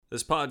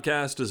This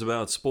podcast is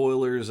about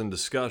spoilers and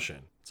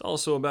discussion. It's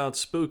also about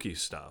spooky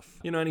stuff.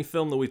 You know, any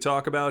film that we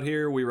talk about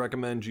here, we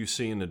recommend you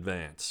see in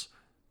advance.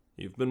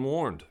 You've been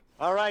warned.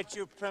 All right,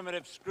 you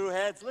primitive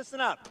screwheads,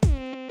 listen up. What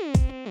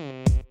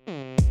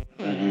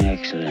an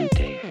excellent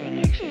day for an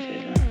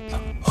exorcism.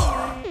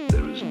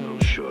 There is no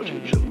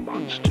shortage of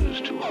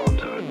monsters to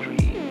haunt our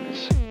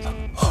dreams.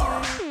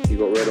 You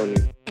got red on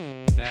you.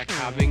 They're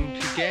coming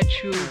to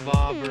get you,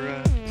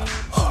 Barbara.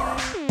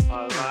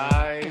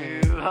 Alive!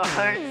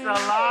 It's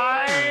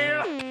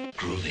alive!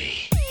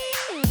 Groovy.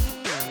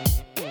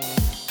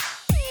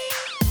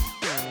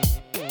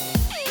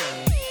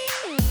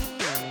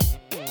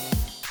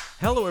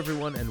 Hello,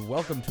 everyone, and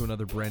welcome to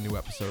another brand new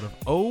episode of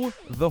Oh,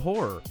 the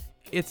Horror.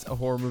 It's a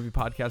horror movie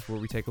podcast where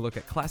we take a look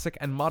at classic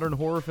and modern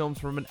horror films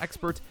from an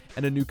expert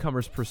and a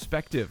newcomer's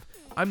perspective.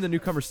 I'm the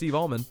newcomer, Steve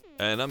Allman.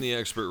 And I'm the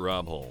expert,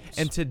 Rob Holmes.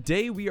 And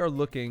today we are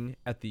looking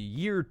at the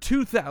year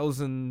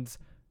 2000's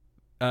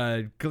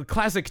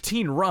classic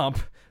teen romp,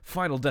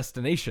 Final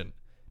Destination,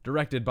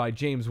 directed by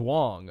James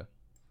Wong.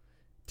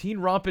 Teen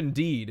romp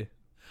indeed.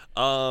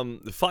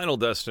 The Final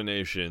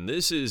Destination.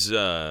 This is,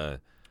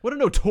 What a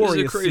notorious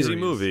this is a crazy series.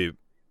 movie.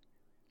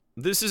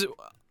 This is,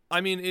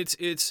 I mean,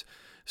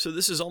 so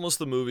this is almost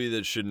the movie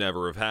that should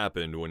never have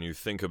happened when you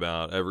think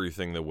about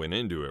everything that went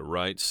into it,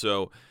 right?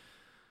 So,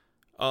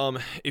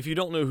 if you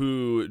don't know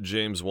who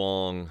James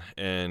Wong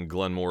and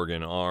Glenn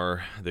Morgan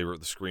are, they wrote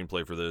the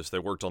screenplay for this. They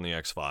worked on the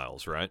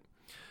X-Files, right?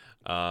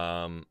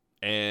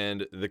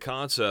 And the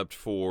concept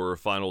for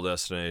Final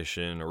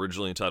Destination,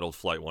 originally entitled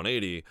Flight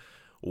 180,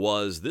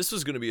 was this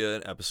was going to be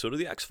an episode of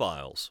the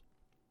X-Files.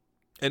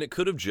 And it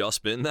could have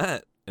just been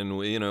that. And,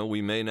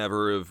 we may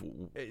never have...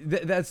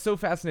 That's so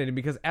fascinating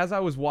because as I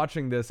was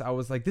watching this, I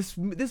was like, this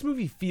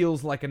movie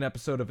feels like an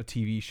episode of a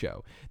TV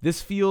show.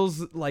 This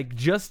feels like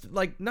just,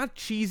 like, not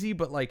cheesy,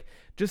 but, like,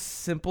 just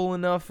simple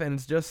enough, and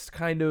it's just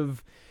kind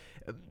of...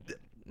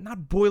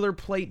 not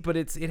boilerplate, but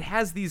it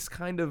has these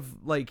kind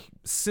of, like,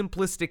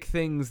 simplistic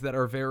things that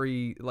are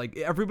very, like,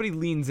 everybody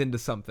leans into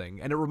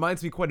something. And it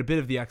reminds me quite a bit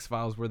of the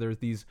X-Files, where there's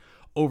these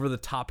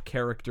over-the-top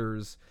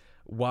characters,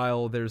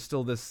 while there's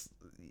still this...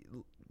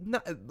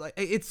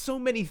 it's so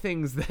many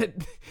things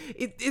that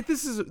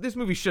this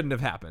movie shouldn't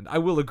have happened. I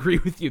will agree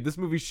with you. This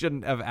movie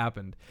shouldn't have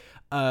happened.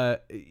 Not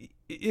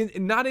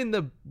in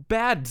the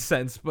bad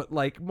sense, but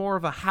like more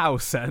of a how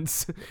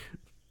sense.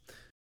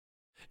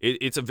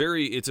 It's a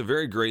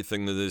very great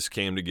thing that this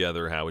came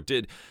together how it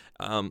did,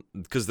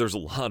 because there's a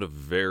lot of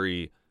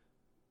very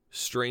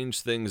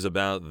strange things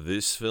about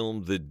this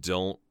film that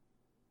don't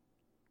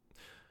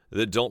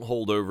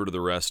hold over to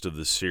the rest of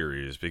the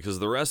series, because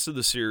the rest of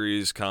the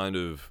series kind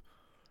of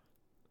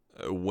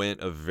went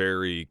a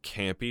very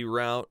campy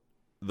route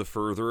the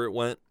further it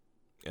went,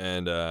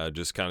 and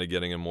just kind of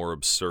getting a more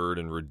absurd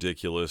and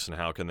ridiculous, and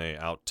how can they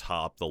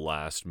out-top the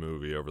last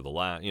movie over the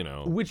last,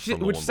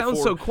 Which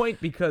sounds so quaint,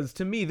 because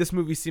to me this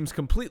movie seems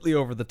completely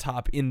over the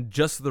top in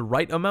just the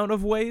right amount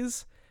of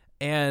ways,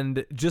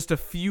 and just a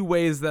few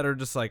ways that are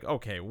just like,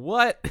 okay,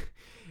 what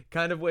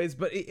kind of ways.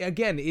 But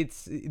again,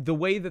 it's the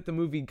way that the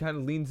movie kind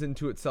of leans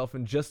into itself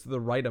in just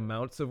the right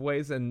amounts of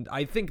ways, and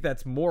I think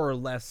that's more or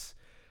less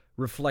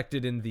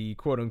reflected in the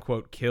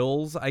quote-unquote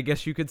kills, I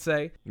guess you could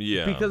say.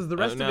 Yeah. Because the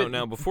rest of it...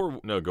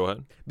 go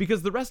ahead.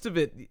 Because the rest of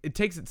it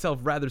takes itself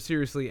rather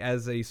seriously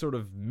as a sort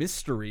of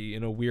mystery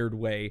in a weird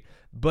way,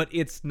 but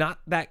it's not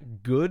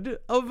that good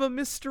of a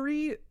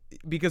mystery,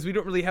 because we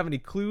don't really have any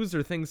clues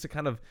or things to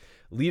kind of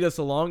lead us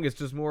along. It's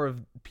just more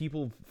of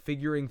people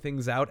figuring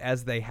things out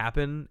as they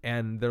happen,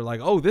 and they're like,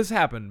 oh, this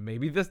happened.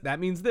 Maybe that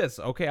means this.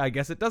 Okay, I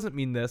guess it doesn't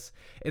mean this.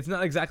 It's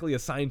not exactly a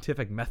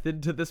scientific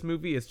method to this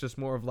movie. It's just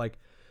more of like,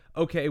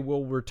 okay,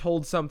 well, we're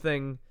told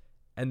something,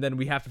 and then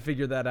we have to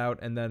figure that out,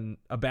 and then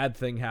a bad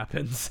thing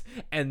happens,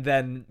 and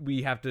then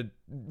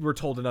we're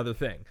told another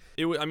thing.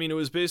 It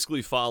was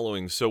basically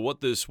following, so what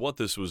this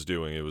was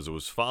doing, it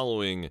was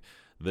following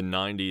the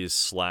 90s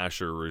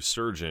slasher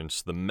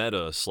resurgence, the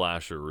meta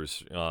slasher, it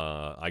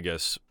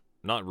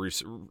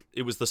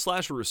was the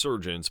slasher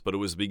resurgence, but it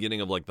was the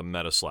beginning of like the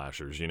meta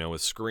slashers,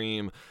 with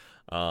Scream,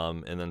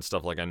 and then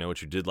stuff like I Know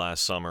What You Did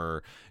Last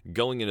Summer,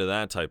 going into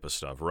that type of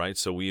stuff, right?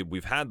 So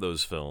we've had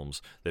those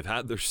films, they've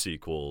had their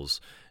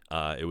sequels.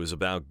 It was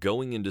about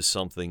going into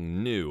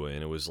something new,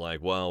 and it was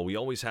like, well, we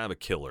always have a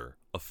killer,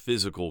 a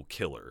physical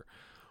killer.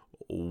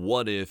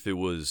 What if it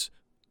was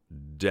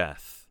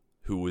death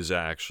who was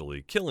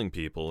actually killing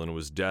people, and it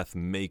was death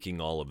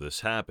making all of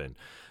this happen?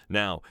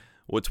 Now,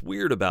 what's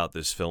weird about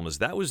this film is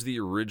that was the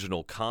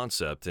original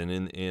concept, and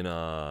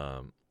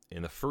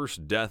in the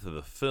first death of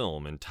the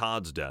film, in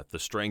Todd's death, the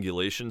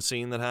strangulation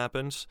scene that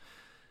happens,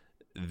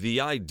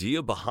 the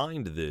idea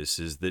behind this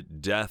is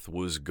that death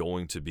was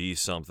going to be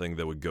something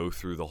that would go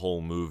through the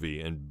whole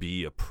movie and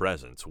be a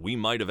presence. We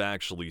might have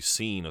actually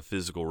seen a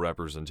physical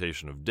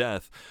representation of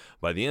death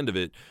by the end of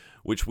it,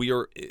 which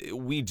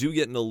we do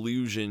get an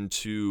allusion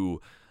to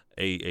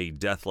a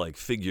death-like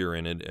figure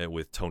in it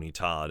with Tony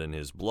Todd and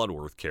his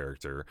Bloodworth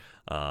character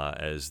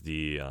as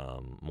the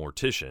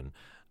mortician.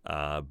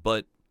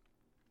 But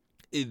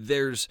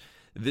there's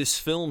this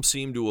film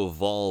seemed to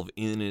evolve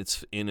in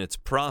its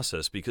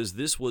process, because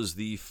this was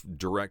the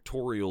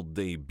directorial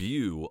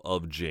debut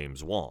of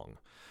James Wong.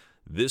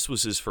 This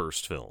was his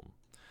first film.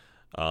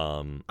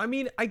 I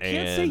mean, I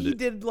can't say he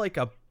did like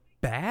a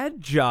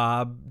bad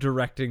job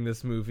directing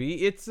this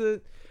movie. It's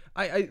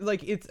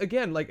it's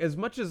again, like, as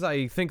much as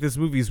I think this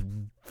movie's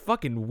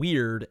fucking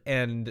weird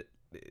and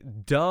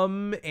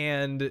dumb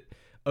and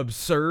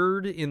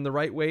absurd in the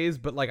right ways,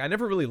 but like I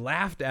never really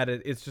laughed at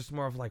it. It's just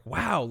more of like,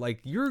 wow, like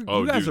you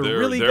guys are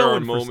really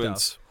going for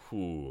stuff.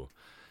 Ooh,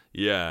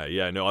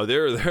 yeah, no,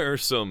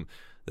 there's some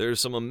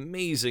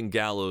amazing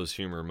gallows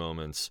humor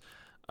moments.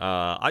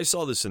 I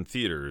saw this in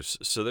theaters,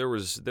 so there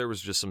was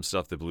just some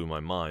stuff that blew my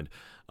mind.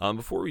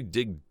 Before we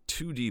dig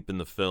too deep in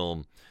the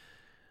film,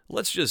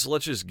 let's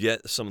just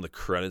get some of the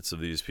credits of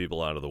these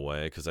people out of the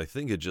way, because I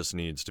think it just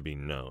needs to be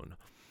known.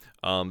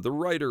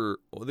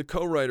 The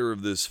co-writer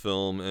of this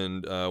film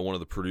and one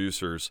of the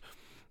producers,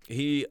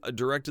 he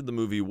directed the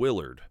movie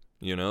Willard.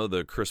 You know,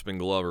 the Crispin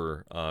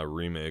Glover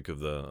remake of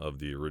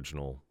the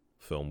original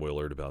film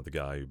Willard, about the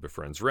guy who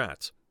befriends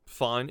rats.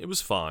 Fine, it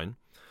was fine.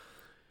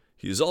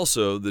 He's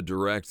also the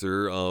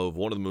director of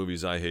one of the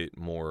movies I hate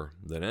more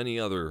than any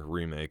other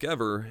remake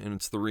ever, and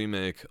it's the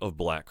remake of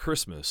Black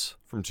Christmas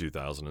from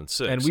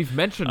 2006. And we've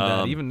mentioned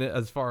that even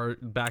as far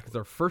back as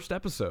our first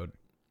episode.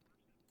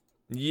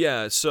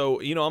 Yeah, so,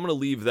 I'm going to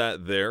leave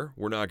that there.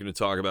 We're not going to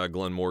talk about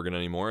Glenn Morgan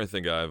anymore. I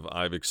think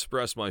I've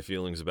expressed my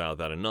feelings about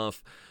that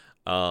enough.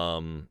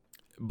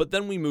 But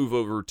then we move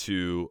over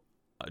to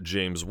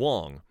James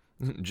Wong.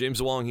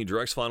 James Wong, he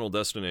directs Final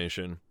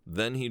Destination.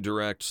 Then he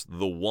directs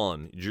The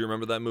One. Do you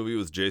remember that movie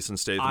with Jason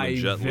Statham and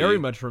Jet Li? I very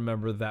much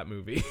remember that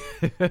movie.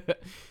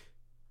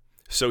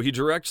 So he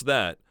directs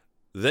that.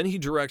 Then he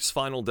directs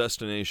Final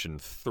Destination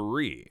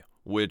 3,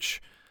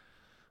 which...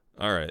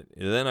 All right,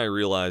 and then I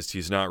realized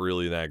he's not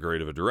really that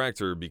great of a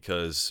director,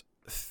 because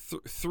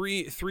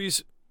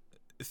three's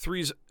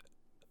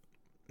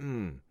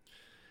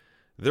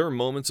there are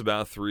moments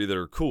about 3 that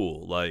are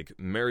cool. Like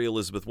Mary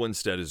Elizabeth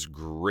Winstead is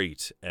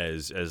great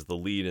as the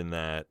lead in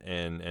that,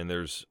 and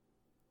there's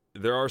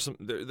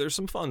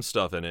some fun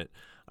stuff in it.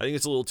 I think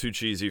it's a little too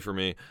cheesy for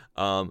me.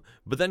 But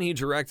then he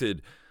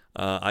directed,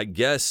 I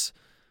guess,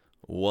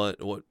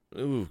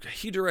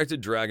 he directed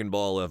Dragon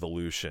Ball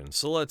Evolution.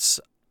 So let's.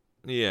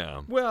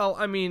 Yeah. Well,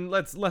 I mean,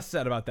 less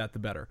said about that, the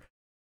better.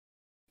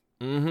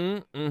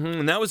 And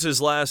that was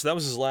his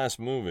last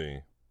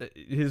movie.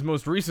 His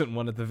most recent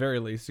one, at the very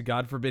least.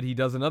 God forbid he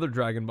does another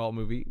Dragon Ball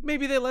movie.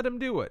 Maybe they let him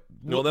do it.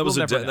 No, that was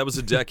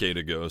a decade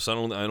ago. So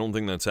I don't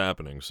think that's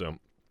happening. So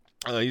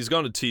he's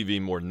gone to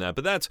TV more than that.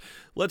 But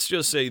let's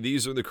just say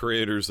these are the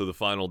creators of the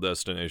Final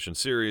Destination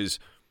series.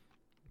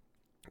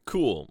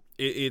 Cool.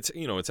 It's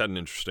had an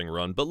interesting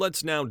run. But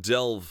let's now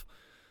delve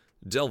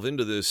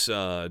into this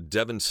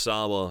Devon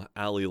Sawa,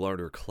 Ali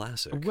Larter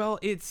classic. Well,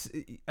 it's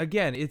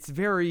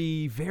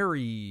very,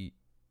 very...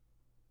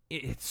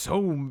 It's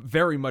so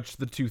very much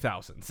the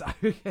 2000s.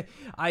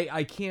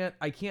 I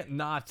can't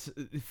not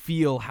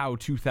feel how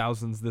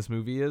 2000s this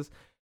movie is.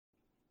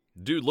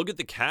 Dude, look at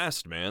the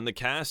cast, man. The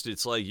cast,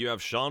 it's like you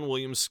have Sean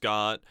William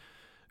Scott,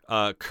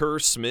 Kerr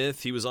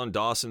Smith. He was on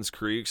Dawson's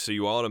Creek, so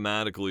you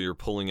automatically are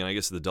pulling in, I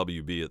guess, the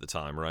WB at the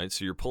time, right?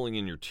 So you're pulling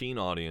in your teen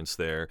audience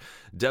there.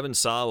 Devon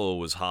Sawa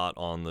was hot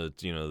on the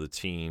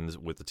teens,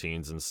 with the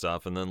teens and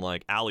stuff. And then,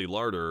 like, Ali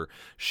Larter,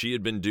 she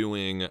had been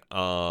doing,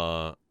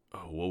 what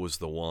was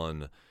the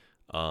one?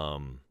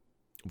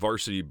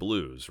 Varsity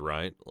Blues,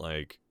 right?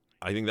 Like,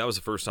 I think that was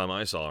the first time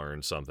I saw her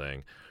in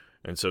something.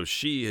 And so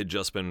she had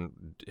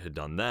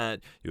done that.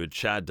 You had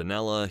Chad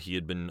Donella. He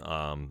had been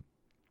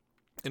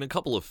in a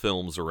couple of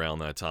films around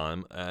that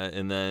time.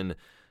 And then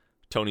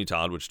Tony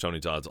Todd, which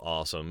Tony Todd's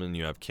awesome. And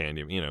you have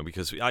Candy,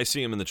 because I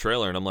see him in the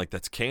trailer and I'm like,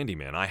 that's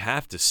Candyman. I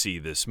have to see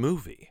this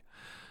movie.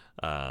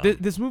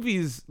 This movie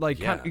is like,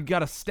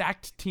 got a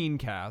stacked teen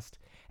cast.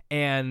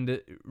 And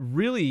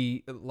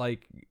really,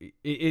 like,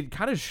 it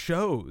kind of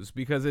shows,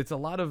 because it's a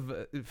lot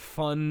of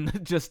fun,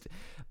 just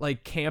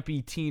like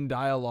campy teen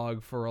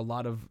dialogue for a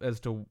lot of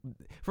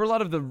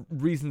the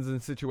reasons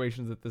and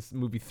situations that this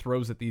movie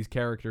throws at these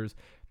characters.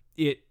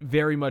 It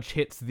very much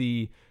hits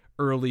the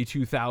early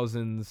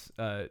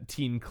 2000s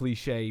teen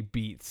cliche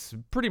beats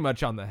pretty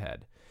much on the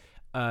head.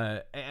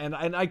 And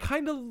I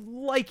kind of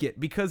like it,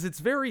 because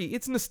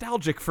it's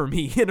nostalgic for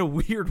me in a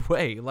weird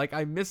way. Like,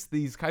 I miss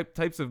these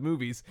types of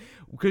movies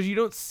because you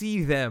don't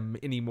see them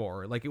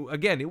anymore. Like,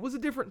 it was a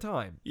different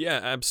time.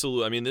 Yeah,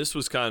 absolutely. I mean, this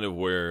was kind of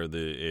where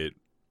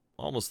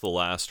almost the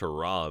last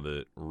hurrah of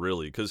it,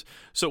 really.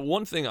 So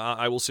one thing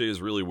I will say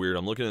is really weird.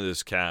 I'm looking at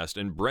this cast,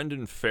 and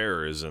Brendan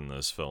Farr is in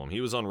this film.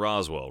 He was on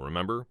Roswell,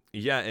 remember?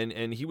 Yeah,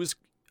 and he was...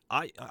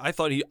 I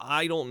thought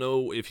I don't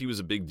know if he was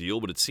a big deal,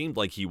 but it seemed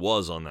like he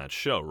was on that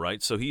show,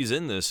 right? So he's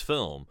in this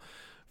film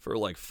for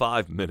like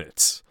 5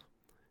 minutes.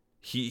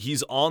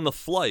 He's on the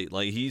flight,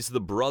 like he's the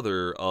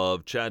brother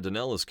of Chad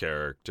Donella's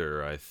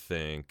character, I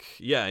think.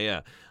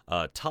 Yeah,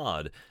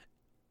 Todd.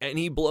 And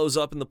he blows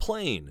up in the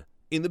plane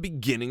in the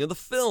beginning of the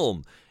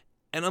film.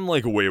 And I'm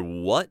like, wait,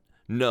 what?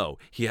 no,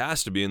 he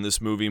has to be in this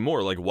movie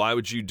more. Like, why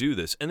would you do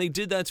this? And they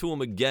did that to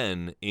him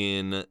again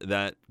in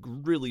that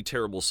really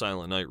terrible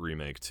Silent Night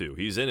remake, too.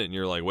 He's in it, and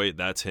you're like, wait,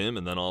 that's him?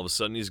 And then all of a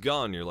sudden he's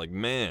gone. You're like,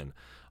 man,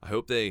 I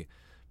hope they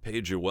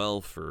paid you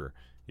well for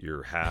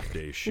your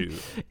half-day shoot.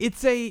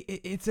 It's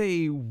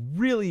a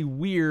really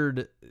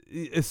weird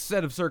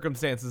set of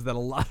circumstances that a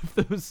lot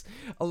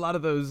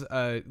of those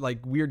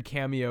like weird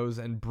cameos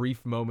and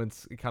brief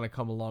moments kind of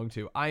come along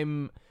to.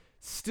 I'm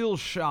still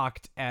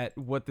shocked at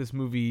what this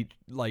movie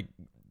like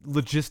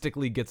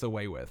logistically gets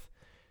away with,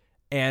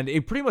 and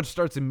it pretty much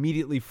starts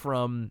immediately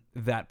from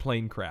that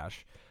plane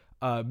crash,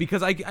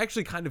 because I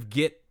actually kind of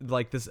get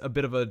like a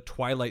bit of a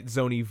Twilight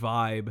Zone-y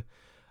vibe.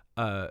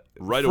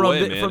 Right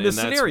away, man. From this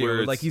and that's scenario,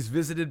 where like he's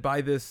visited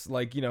by this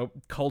like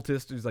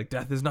cultist who's like,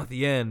 death is not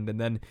the end,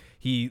 and then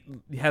he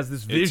has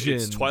this vision.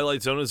 It's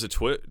Twilight Zone is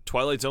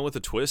Twilight Zone with a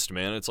twist,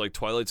 man. It's like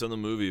Twilight Zone the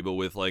movie, but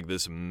with like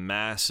this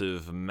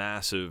massive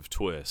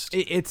twist.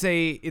 It's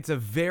a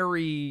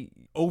very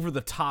over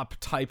the top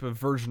type of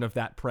version of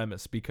that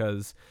premise,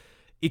 because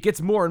it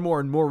gets more and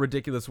more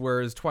ridiculous,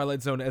 whereas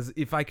Twilight Zone, as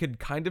if I could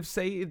kind of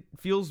say, it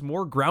feels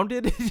more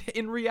grounded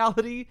in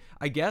reality,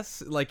 I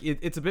guess. Like,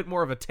 it's a bit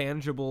more of a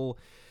tangible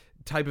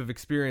type of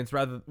experience,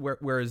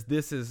 whereas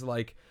this is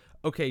like,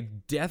 okay,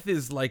 death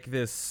is like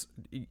this.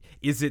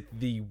 Is it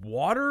the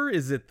water?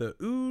 Is it the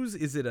ooze?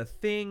 Is it a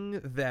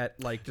thing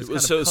that like just kind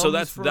of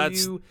comes from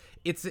you?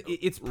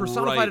 It's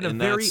personified right, in a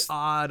very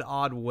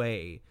odd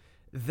way.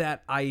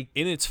 That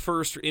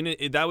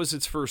that was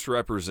its first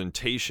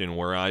representation,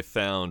 where I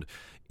found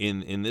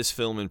in this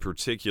film in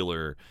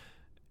particular,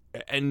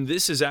 and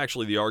this is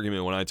actually the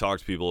argument when I talk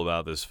to people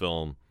about this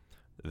film,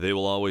 they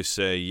will always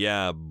say,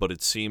 yeah, but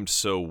it seemed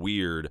so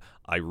weird.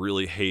 I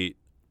really hate,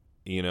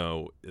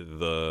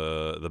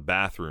 the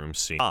bathroom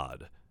scene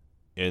odd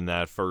in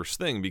that first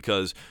thing,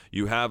 because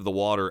you have the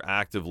water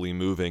actively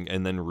moving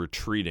and then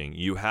retreating.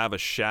 You have a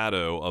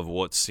shadow of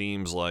what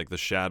seems like the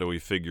shadowy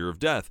figure of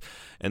death.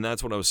 And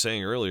that's what I was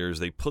saying earlier, is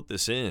they put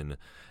this in,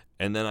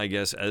 and then I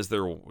guess as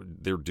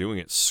they're doing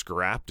it,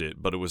 scrapped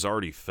it, but it was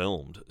already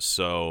filmed.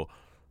 So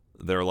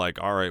they're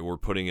like, all right, we're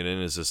putting it in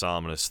as this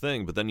ominous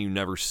thing, but then you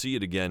never see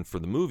it again for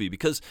the movie,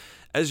 because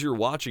as you're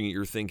watching it,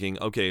 you're thinking,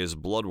 okay, is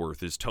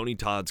Bloodworth, is Tony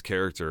Todd's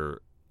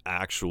character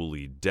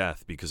actually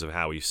death because of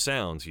how he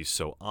sounds? He's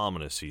so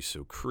ominous, he's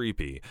so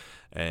creepy,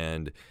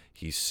 and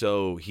he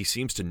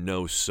seems to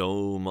know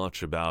so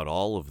much about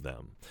all of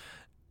them.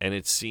 And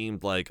it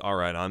seemed like, all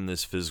right, I'm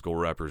this physical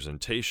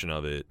representation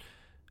of it,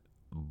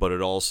 but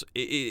it also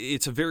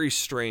it's a very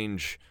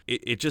strange.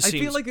 It just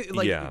seems. I feel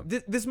like yeah.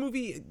 This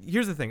movie.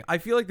 Here's the thing. I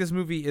feel like this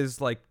movie is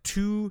like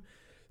too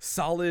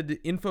solid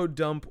info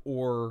dump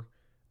or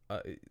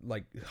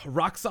like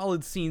rock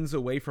solid scenes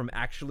away from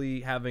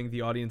actually having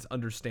the audience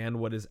understand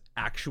what is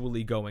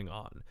actually going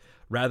on,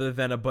 rather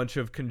than a bunch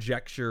of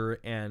conjecture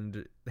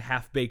and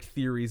half-baked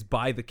theories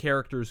by the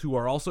characters who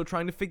are also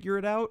trying to figure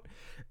it out.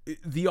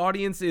 The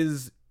audience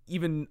is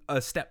even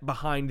a step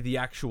behind the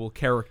actual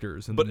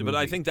characters in the movie. But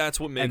I think that's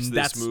what makes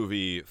this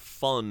movie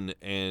fun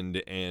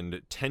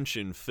and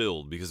tension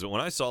filled, because when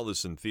I saw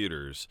this in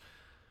theaters,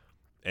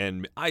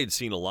 and I had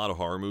seen a lot of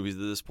horror movies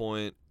at this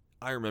point,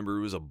 I remember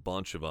it was a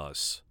bunch of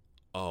us.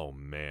 Oh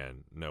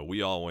man, no,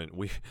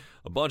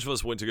 a bunch of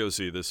us went to go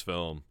see this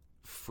film,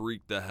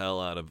 freaked the hell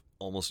out of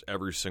almost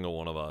every single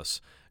one of us,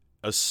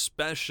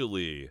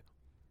 especially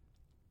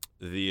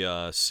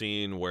the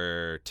scene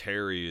where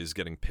Terry is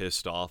getting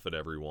pissed off at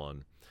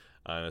everyone,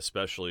 and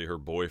especially her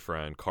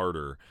boyfriend,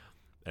 Carter,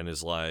 and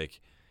is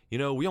like,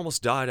 we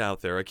almost died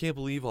out there. I can't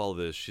believe all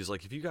this. She's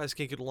like, if you guys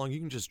can't get along, you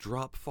can just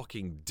drop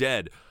fucking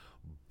dead.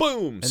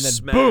 Boom! And then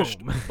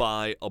smashed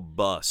by a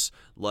bus.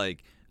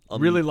 Like,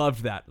 really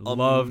loved that.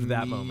 Loved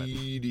that moment.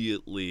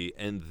 Immediately,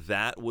 and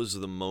that was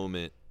the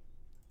moment.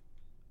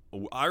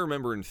 I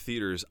remember in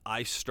theaters,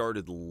 I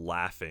started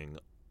laughing.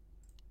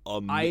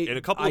 And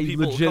a couple of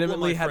people,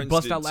 legitimately had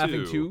bust out too,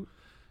 laughing too.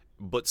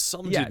 But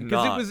some did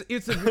not. Because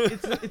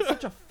it's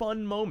such a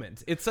fun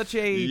moment. It's such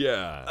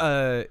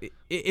a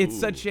it's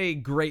such a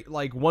great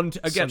like one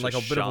again like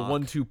a bit of a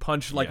 1-2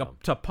 punch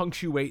to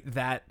punctuate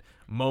that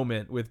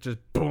moment with just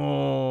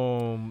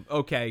boom.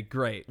 Okay,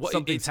 great. Well,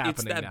 Something's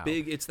happening now.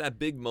 It's that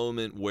big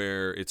moment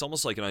where it's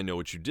almost like an I Know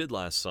What You Did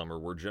Last Summer,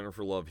 where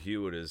Jennifer Love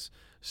Hewitt is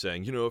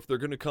saying, if they're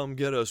gonna come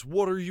get us,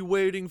 what are you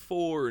waiting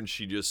for? And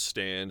she just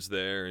stands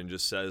there and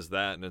just says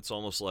that, and it's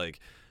almost like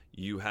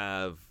you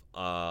have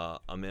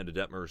Amanda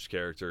Detmer's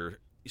character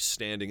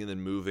standing and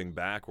then moving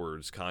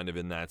backwards, kind of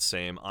in that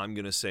same I'm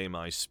gonna say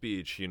my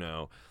speech,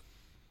 and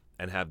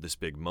have this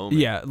big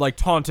moment. Yeah, like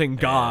taunting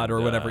God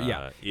or whatever.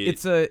 Yeah,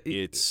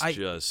 it's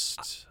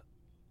just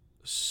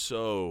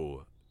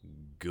so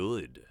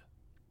good.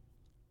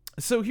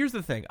 So here's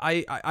the thing.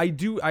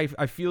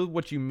 I feel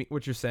what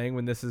you're saying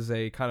when this is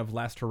a kind of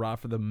last hurrah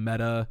for the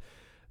meta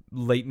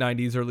late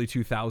 90s, early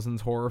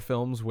 2000s horror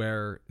films,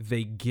 where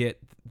they get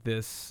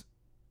this.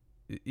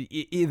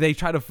 They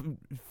try to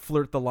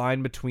flirt the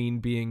line between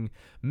being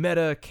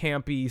meta,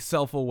 campy,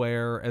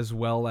 self-aware, as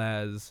well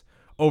as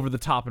over the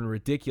top and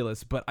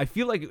ridiculous. But I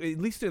feel like, at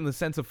least in the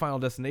sense of Final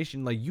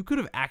Destination, like you could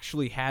have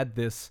actually had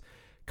this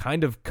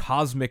kind of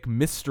cosmic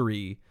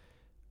mystery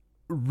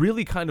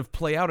really kind of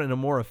play out in a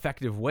more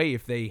effective way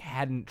if they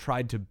hadn't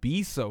tried to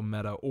be so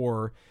meta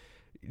or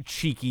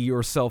cheeky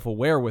or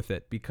self-aware with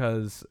it,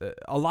 because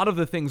a lot of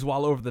the things,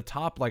 while over the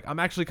top, like I'm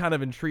actually kind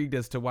of intrigued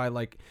as to why,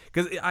 like,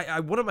 because I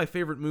one of my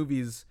favorite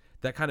movies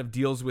that kind of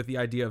deals with the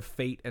idea of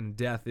fate and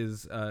death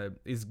is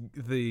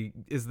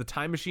the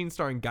Time Machine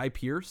starring Guy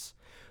Pearce,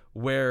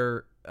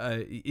 where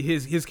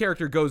his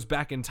character goes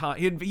back in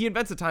time. He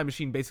invents a time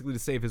machine basically to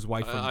save his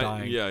wife from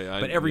dying.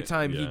 But every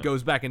time he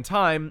goes back in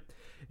time,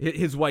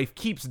 his wife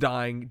keeps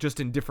dying, just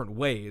in different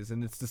ways.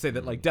 And it's to say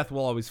that like death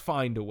will always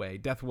find a way.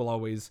 Death will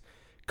always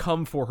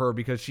come for her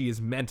because she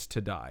is meant to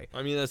die.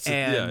 I mean, it's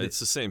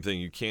the same thing.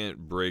 You can't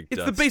break.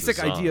 It's the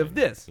basic idea of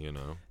this, you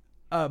know.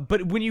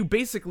 But when you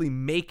basically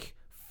make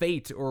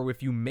fate, or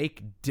if you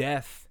make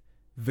death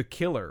the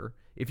killer,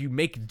 if you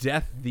make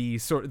death the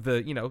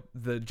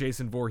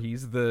Jason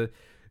Voorhees, the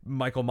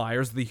Michael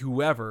Myers, the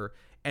whoever,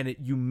 and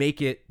you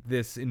make it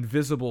this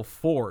invisible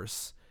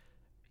force,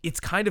 it's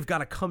kind of got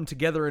to come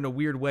together in a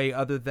weird way,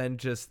 other than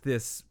just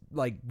this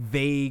like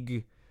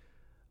vague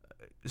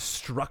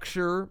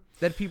structure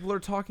that people are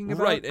talking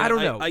about. Right. I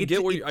don't know. I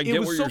get what you're saying. It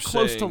was so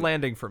close to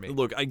landing for me.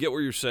 Look, I get what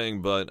you're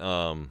saying, but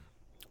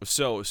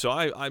so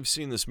I've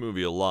seen this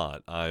movie a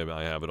lot. I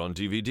have it on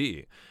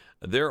DVD.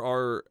 There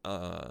are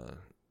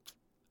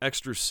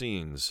extra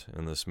scenes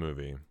in this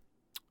movie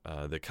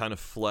that kind of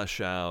flesh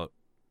out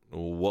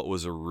what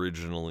was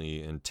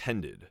originally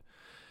intended.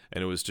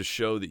 And it was to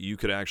show that you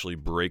could actually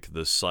break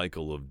the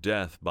cycle of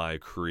death by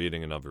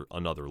creating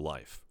another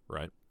life,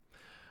 right?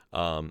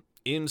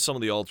 In some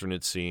of the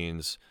alternate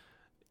scenes,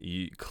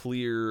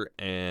 Clear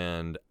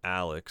and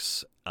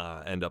Alex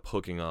end up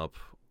hooking up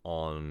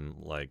on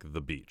like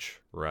the beach,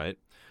 right?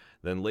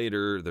 Then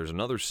later, there's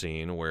another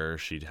scene where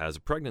she has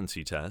a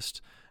pregnancy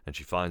test, and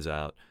she finds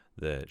out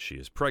that she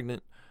is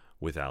pregnant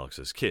with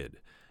Alex's kid.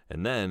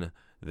 And then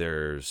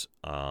there's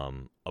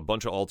a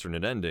bunch of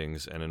alternate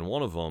endings, and in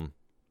one of them,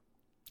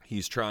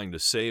 he's trying to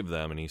save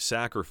them, and he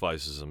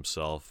sacrifices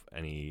himself,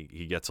 and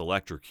he gets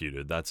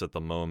electrocuted. That's at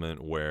the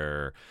moment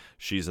where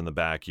she's in the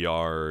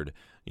backyard,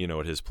 you know,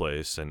 at his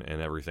place, and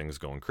everything's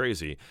going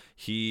crazy.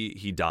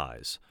 He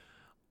dies.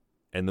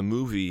 And the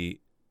movie,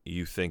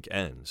 you think,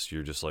 ends.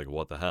 You're just like,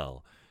 what the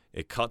hell?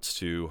 It cuts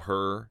to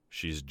her.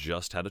 She's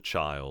just had a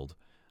child.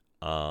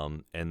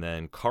 And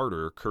then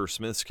Carter, Kerr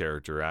Smith's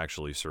character,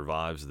 actually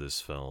survives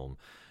this film.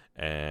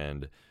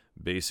 And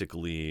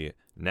basically,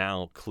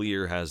 now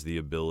Clear has the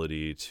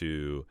ability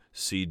to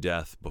see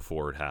death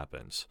before it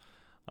happens.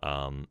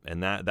 And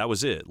that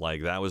was it.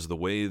 Like, that was the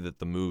way that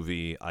the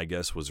movie, I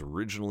guess, was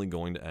originally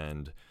going to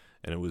end.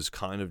 And it was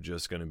kind of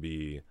just going to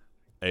be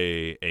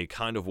a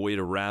kind of way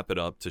to wrap it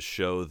up, to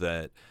show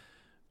that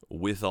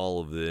with all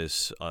of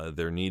this,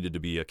 there needed to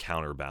be a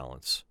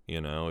counterbalance.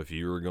 You know, if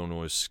you were going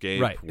to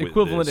escape, right, with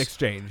equivalent this,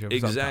 exchange of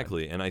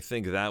exactly. And I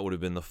think that would have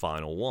been the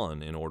final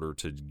one in order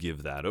to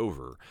give that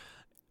over.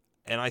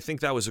 And I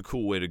think that was a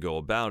cool way to go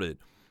about it.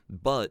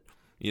 But,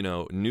 you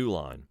know, New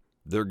Line,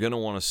 they're going to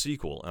want a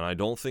sequel. And I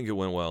don't think it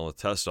went well with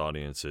test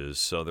audiences.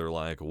 So they're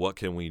like, what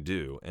can we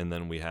do? And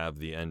then we have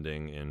the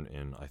ending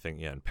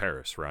in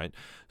Paris, right?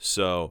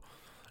 So,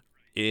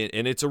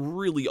 and it's a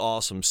really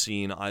awesome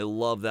scene. I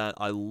love that.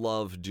 I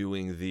love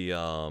doing the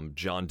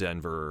John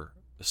Denver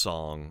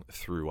song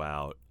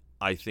throughout.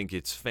 I think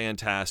it's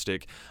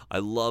fantastic. I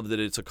love that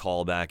it's a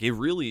callback. It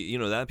really, you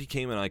know, that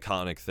became an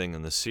iconic thing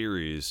in the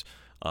series.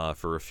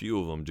 For a few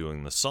of them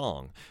doing the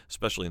song,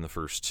 especially in the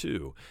first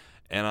two.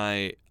 And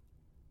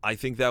I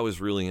think that was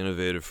really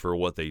innovative for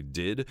what they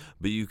did,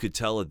 but you could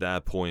tell at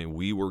that point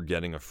we were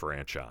getting a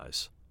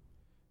franchise.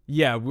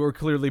 Yeah, we're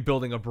clearly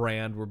building a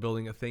brand, we're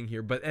building a thing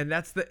here. But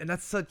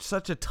that's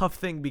such a tough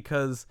thing,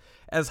 because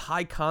as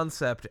high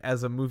concept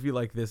as a movie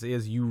like this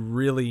is, you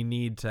really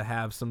need to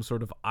have some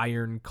sort of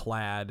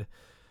ironclad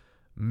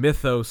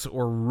mythos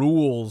or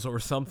rules or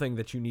something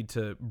that you need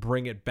to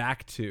bring it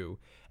back to.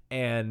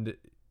 And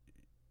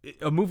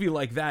a movie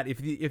like that, if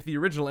the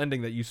original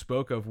ending that you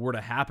spoke of were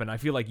to happen, I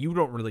feel like you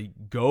don't really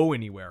go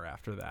anywhere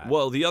after that.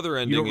 Well, the other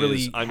ending you don't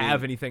really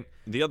have anything.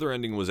 The other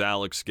ending was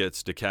Alex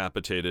gets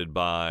decapitated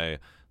by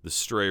the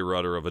stray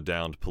rudder of a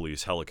downed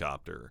police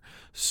helicopter.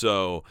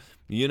 So,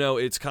 you know,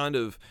 it's kind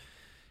of,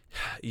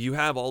 you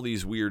have all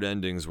these weird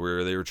endings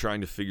where they were trying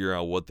to figure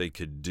out what they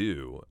could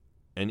do,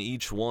 and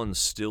each one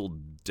still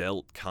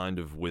dealt kind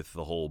of with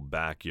the whole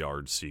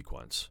backyard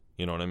sequence.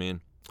 You know what I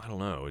mean? I don't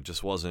know. It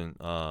just wasn't.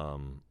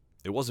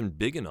 It wasn't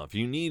big enough.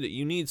 You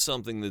need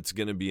something that's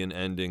going to be an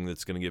ending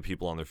that's going to get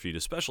people on their feet,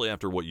 especially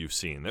after what you've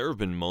seen. There have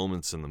been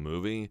moments in the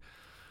movie,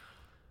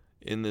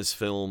 in this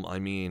film, I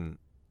mean,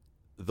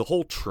 the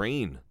whole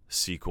train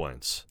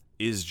sequence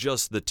is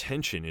just, the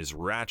tension is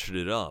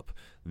ratcheted up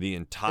the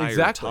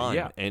entire time.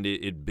 Yeah. And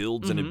it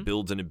builds and it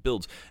builds and it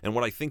builds. And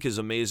what I think is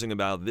amazing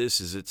about this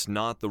is it's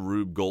not the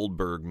Rube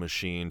Goldberg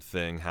machine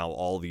thing, how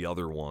all the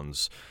other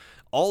ones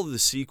all of the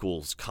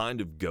sequels kind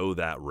of go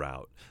that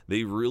route.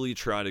 They really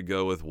try to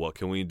go with, what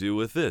can we do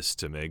with this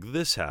to make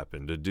this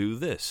happen, to do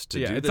this, to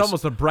do this. It's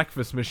almost a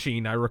breakfast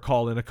machine, I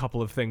recall, in a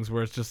couple of things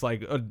where it's just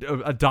like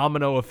a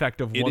domino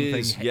effect of one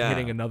thing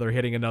hitting another,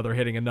 hitting another,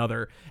 hitting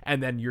another,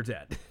 and then you're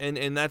dead.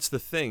 And that's the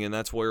thing, and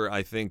that's where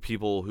I think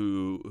people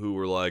who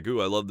were like,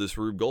 ooh, I love this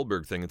Rube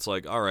Goldberg thing, it's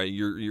like, all right,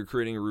 you're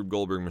creating a Rube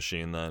Goldberg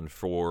machine then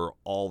for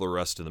all the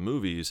rest of the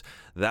movies.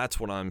 That's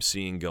what I'm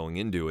seeing going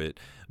into it.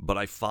 But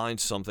I find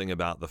something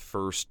about the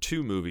first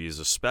 2 movies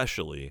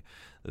especially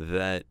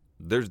that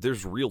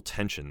there's real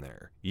tension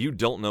there. You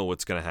don't know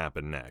what's going to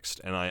happen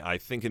next. And I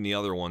think in the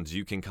other ones,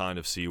 you can kind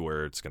of see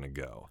where it's going to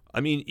go.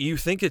 I mean,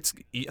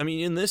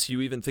 in this, you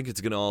even think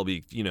it's going to all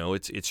be,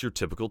 it's your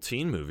typical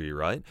teen movie,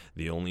 right?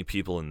 The only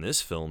people in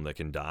this film that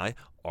can die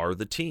are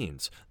the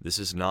teens. This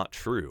is not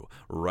true.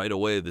 Right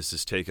away, this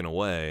is taken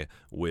away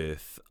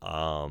with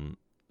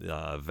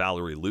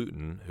Valerie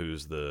Luton,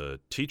 who's the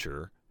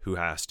teacher, who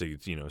has to,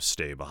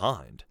 stay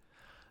behind.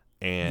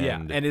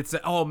 And it's,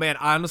 oh man,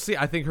 honestly,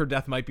 I think her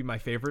death might be my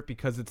favorite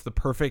because it's the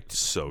perfect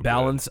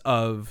balance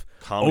of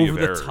comedy over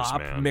of errors, the top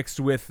man.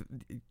 Mixed with,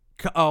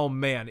 oh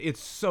man,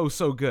 it's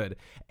so good.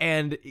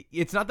 And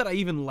it's not that I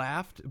even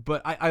laughed,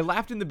 but I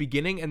laughed in the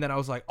beginning and then I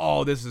was like,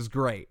 oh, this is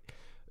great.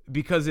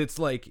 Because it's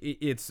like,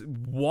 it's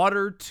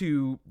water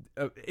to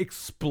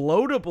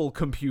explodable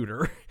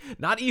computer,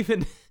 not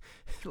even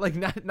like,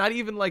 not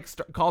even like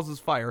causes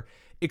fire,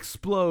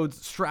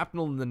 explodes,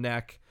 shrapnel in the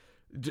neck,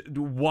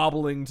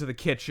 wobbling to the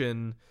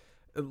kitchen,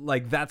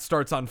 like that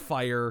starts on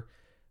fire.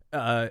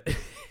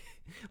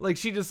 Like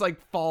she just like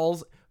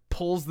falls,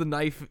 pulls the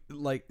knife,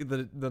 like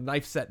the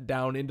knife set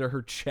down into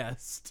her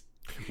chest.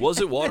 Was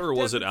it water or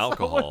was it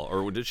alcohol,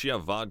 or did she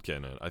have vodka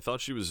in it? I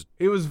thought it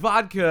was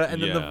vodka,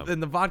 and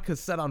then the vodka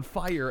set on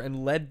fire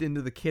and led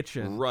into the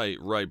kitchen. Right.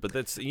 But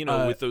that's,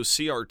 with those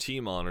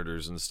CRT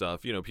monitors and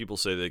stuff, people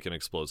say they can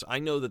explode. So I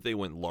know that they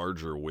went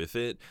larger with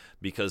it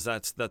because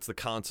that's the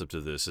concept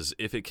of this, is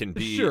if it can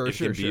be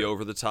be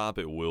over the top,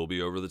 it will be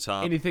over the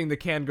top. Anything that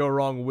can go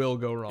wrong will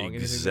go wrong.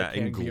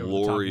 In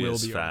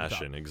glorious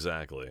fashion,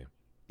 exactly.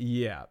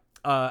 Yeah.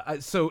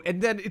 So, and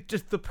then it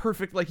just the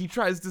perfect, like he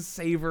tries to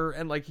save her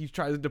and like he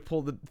tries to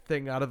pull the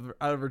thing out of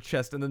her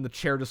chest, and then the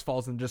chair just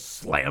falls and just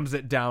slams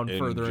it down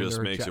further into her chest.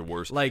 Just makes it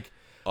worse. Like,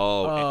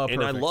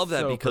 and I love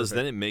that because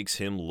then it makes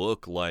him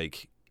look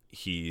like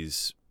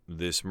he's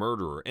this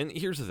murderer. And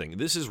here's the thing: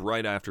 this is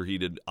right after he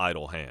did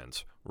Idle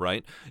Hands,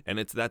 right? And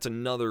that's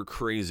another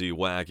crazy,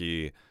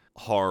 wacky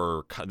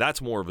horror.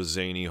 That's more of a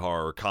zany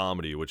horror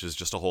comedy, which is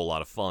just a whole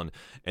lot of fun.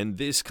 And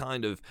this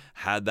kind of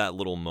had that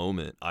little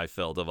moment, I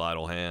felt, of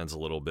Idle Hands a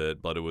little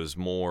bit, but it was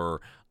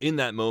more in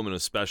that moment,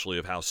 especially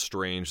of how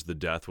strange the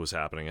death was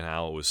happening and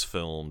how it was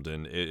filmed,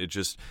 and it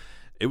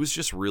was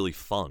just really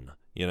fun.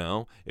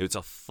 It's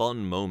a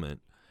fun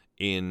moment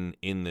in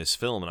this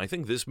film, and I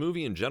think this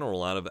movie in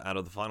general, out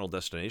of the Final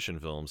Destination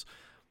films,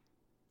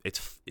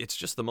 it's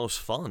just the most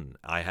fun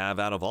I have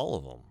out of all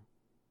of them.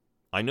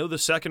 I know the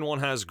second one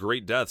has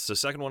great deaths. The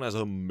second one has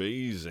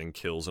amazing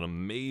kills, an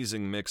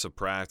amazing mix of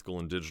practical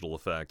and digital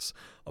effects,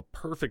 a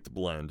perfect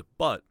blend.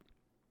 But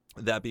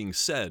that being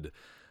said,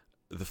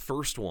 the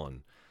first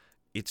one,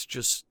 it's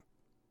just,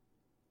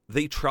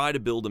 they try to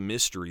build a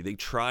mystery. They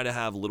try to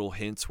have little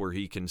hints where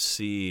he can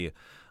see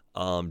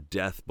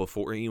death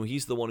before,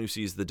 he's the one who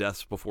sees the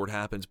deaths before it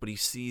happens, but he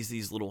sees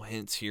these little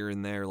hints here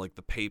and there, like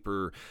the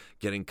paper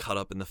getting cut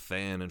up in the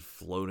fan and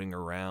floating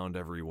around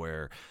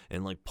everywhere,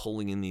 and like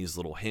pulling in these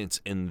little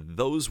hints, and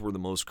those were the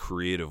most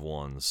creative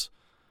ones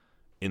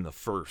in the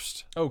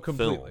first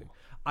completely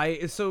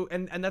film.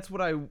 And that's what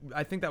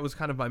I think that was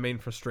kind of my main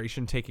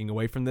frustration taking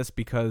away from this,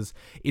 because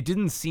it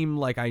didn't seem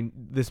like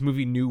this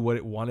movie knew what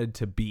it wanted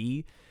to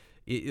be.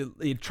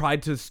 It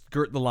tried to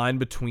skirt the line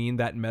between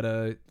that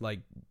meta,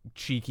 like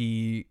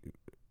cheeky,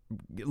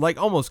 like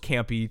almost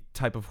campy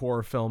type of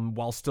horror film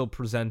while still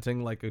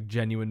presenting like a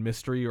genuine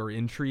mystery or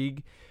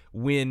intrigue,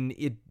 when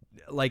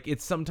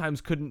it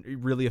sometimes couldn't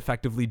really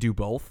effectively do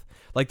both.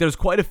 Like there's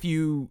quite a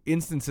few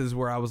instances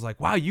where I was like,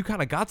 wow, you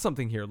kind of got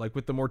something here, like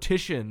with the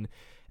mortician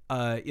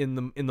in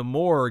the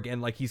morgue,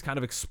 and like he's kind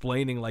of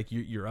explaining like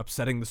you're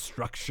upsetting the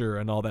structure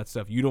and all that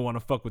stuff. You don't want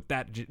to fuck with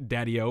that,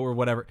 Daddy-O, or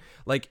whatever.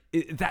 Like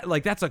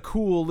that's a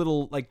cool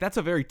little, like that's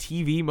a very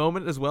TV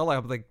moment as well. I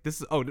was like, this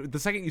is, the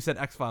second you said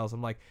X-Files,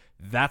 I'm like,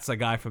 that's a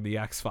guy from the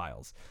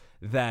X-Files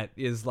that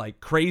is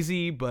like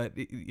crazy but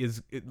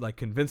is like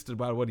convinced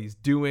about what he's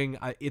doing.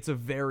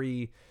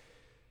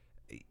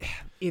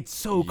 It's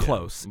so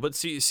close. But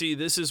see,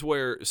 this is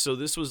where, so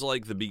this was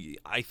like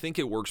I think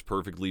it works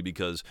perfectly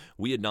because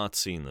we had not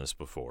seen this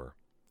before.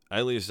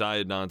 At least I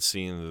had not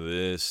seen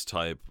this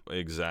type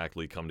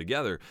exactly come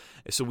together.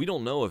 So we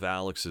don't know if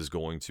Alex is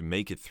going to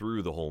make it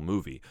through the whole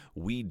movie.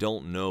 We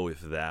don't know if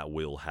that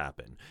will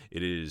happen.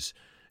 There's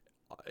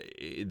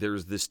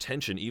this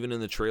tension, even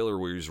in the trailer,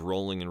 where he's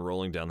rolling and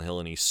rolling down the hill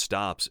and he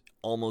stops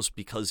almost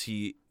because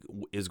he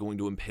is going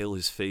to impale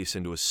his face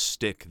into a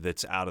stick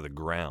that's out of the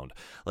ground.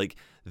 Like,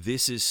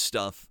 this is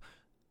stuff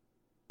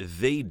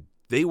they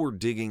they were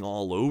digging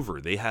all over.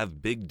 They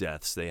have big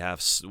deaths. They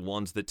have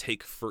ones that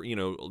take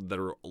that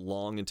are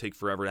long and take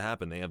forever to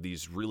happen. They have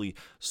these really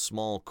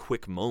small,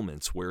 quick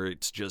moments where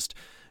it's just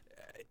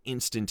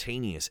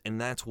instantaneous,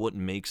 and that's what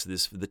makes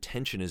this. The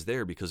tension is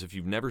there because if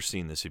you've never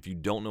seen this, if you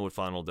don't know what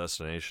Final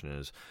Destination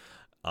is,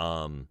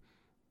 and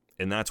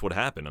that's what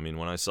happened. I mean,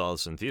 when I saw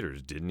this in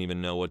theaters, didn't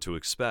even know what to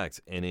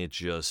expect, and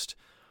it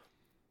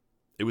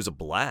was a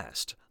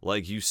blast.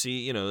 Like, you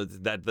see,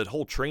 that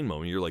whole train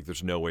moment, you're like,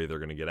 there's no way they're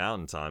going to get out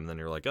in time. Then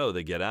you're like, oh,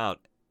 they get out.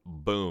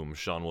 Boom,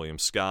 Sean William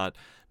Scott.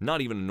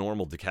 Not even a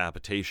normal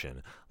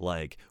decapitation.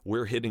 Like,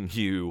 we're hitting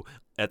you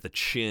at the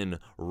chin,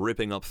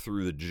 ripping up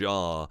through the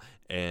jaw,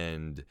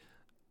 and,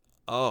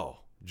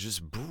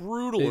 just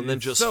brutal, and then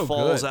just so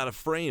falls good. out of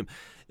frame.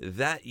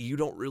 That you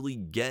don't really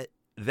get.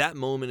 That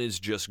moment is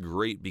just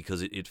great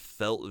because it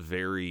felt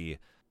very...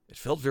 It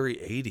felt very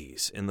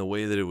 80s in the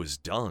way that it was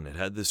done. It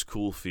had this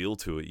cool feel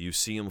to it. You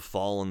see him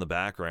fall in the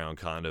background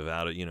kind of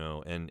out of,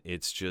 and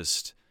it's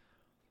just...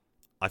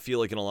 I feel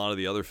like in a lot of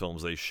the other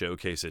films, they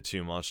showcase it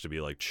too much to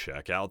be like,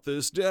 check out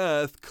this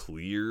death,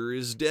 clear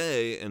as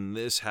day. And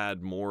this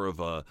had more of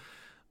a...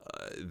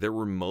 there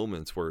were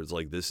moments where it's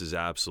like, this is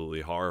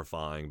absolutely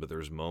horrifying, but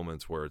there's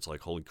moments where it's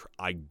like, holy crap,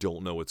 I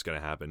don't know what's going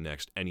to happen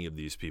next. Any of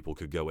these people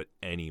could go at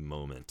any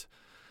moment.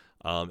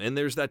 And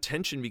there's that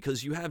tension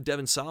because you have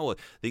Devon Sawa.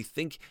 They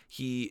think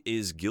he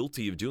is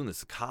guilty of doing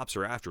this. The cops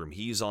are after him.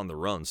 He's on the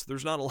run. So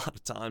there's not a lot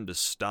of time to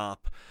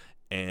stop.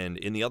 And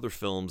in the other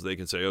films, they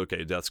can say,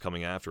 okay, death's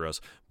coming after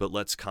us, but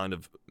let's kind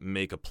of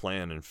make a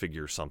plan and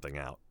figure something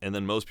out. And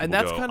then most people and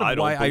that's go, kind of I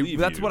don't why believe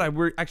that's you.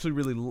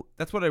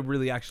 what I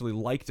really actually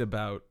liked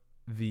about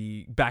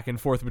the back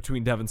and forth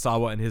between Devon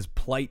Sawa and his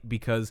plight,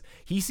 because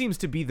he seems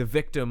to be the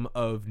victim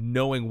of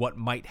knowing what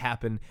might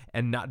happen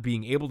and not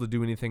being able to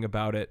do anything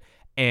about it,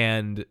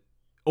 and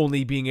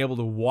only being able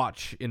to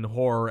watch in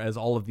horror as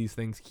all of these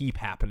things keep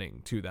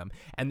happening to them.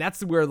 And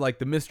that's where, like,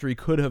 the mystery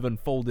could have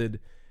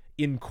unfolded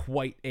in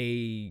quite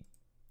a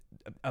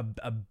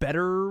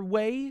better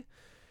way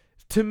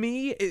to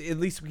me, at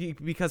least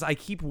because I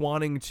keep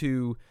wanting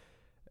to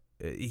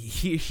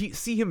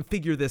see him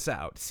figure this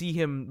out, see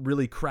him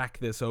really crack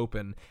this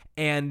open,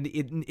 and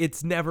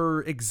it's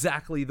never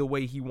exactly the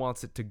way he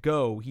wants it to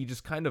go. He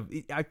just kind of,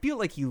 I feel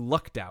like he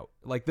lucked out,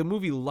 like the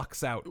movie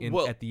lucks out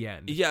at the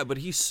end. Yeah, but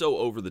he's so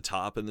over the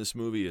top in this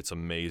movie, it's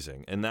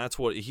amazing. And that's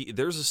what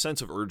there's a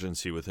sense of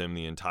urgency with him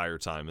the entire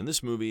time. In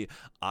this movie,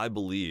 I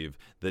believe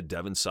that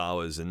Devon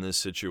Sawa is in this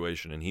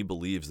situation and he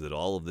believes that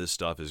all of this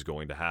stuff is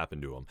going to happen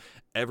to him.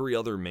 Every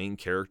other main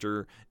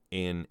character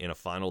in a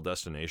Final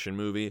Destination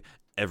movie,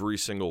 every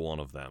single one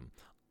of them,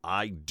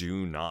 I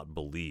do not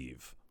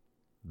believe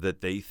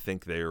that they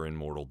think they are in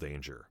mortal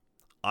danger.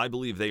 I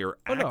believe they are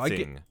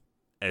acting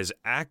as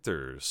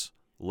actors,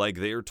 like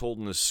they are told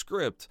in the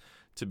script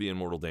to be in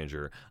mortal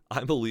danger.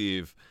 I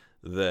believe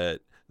that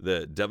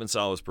Devon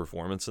Sawa's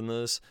performance in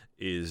this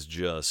is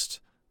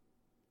just...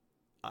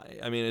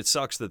 I mean, it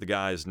sucks that the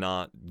guy is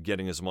not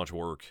getting as much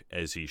work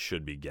as he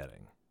should be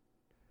getting.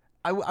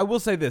 I will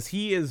say this.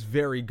 He is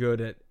very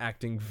good at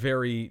acting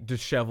very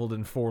disheveled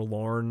and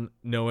forlorn,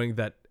 knowing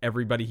that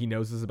everybody he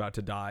knows is about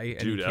to die, and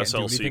Dude, he can't do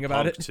SLC anything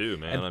about it. too,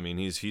 man. And, I mean,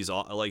 he's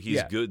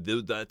Yeah. good.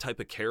 That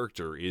type of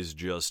character is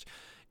just,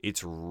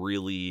 it's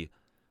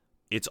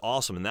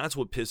awesome. And that's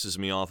what pisses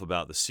me off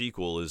about the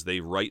sequel is they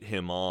write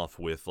him off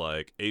with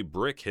like a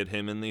brick hit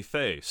him in the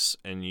face,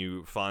 and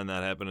you find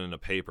that happen in a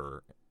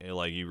paper, and,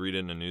 like, you read it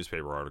in a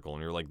newspaper article,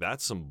 and you're like,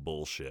 that's some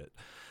bullshit.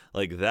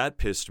 Like, that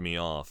pissed me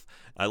off.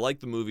 I like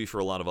the movie for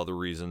a lot of other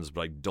reasons,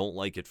 but I don't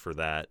like it for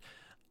that.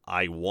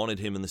 I wanted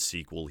him in the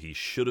sequel. He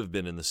should have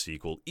been in the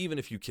sequel. Even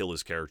if you kill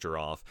his character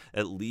off,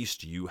 at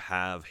least you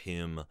have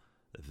him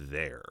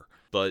there.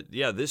 But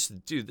yeah, this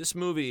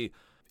movie,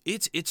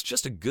 it's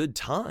just a good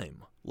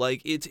time.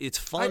 Like, it's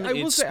fun. I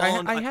will say,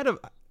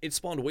 it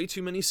spawned way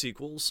too many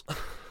sequels.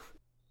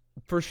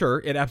 For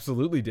sure, it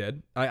absolutely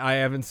did. I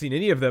haven't seen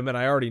any of them, and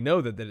I already know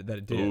that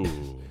it did.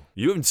 Ooh.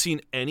 You haven't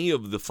seen any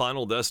of the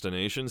Final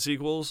Destination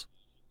sequels?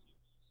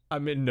 I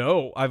mean,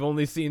 no. I've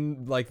only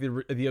seen like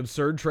the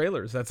absurd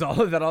trailers. That's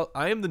all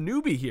I am the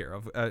newbie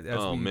here.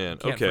 Oh man.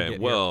 Okay.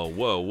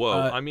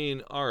 Whoa. I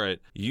mean, all right.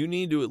 You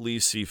need to at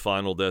least see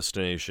Final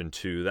Destination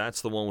 2.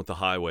 That's the one with the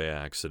highway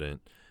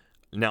accident.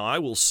 Now, I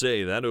will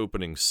say that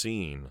opening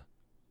scene.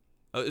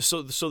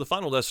 So the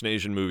Final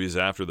Destination movies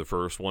after the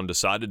first one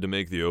decided to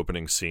make the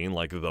opening scene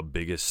like the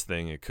biggest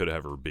thing it could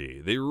ever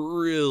be. They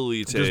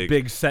really take just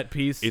big set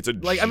piece. It's a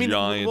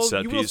giant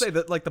set piece. You will say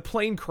that like the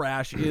plane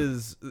crash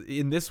is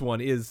in this one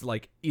is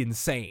like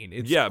insane.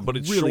 It's but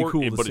it's really short.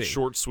 Cool to but see. It's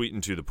short, sweet,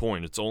 and to the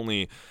point. It's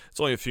only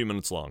a few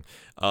minutes long.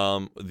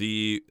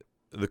 The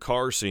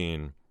car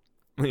scene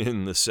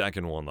in the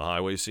second one, the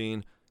highway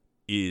scene,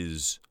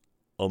 is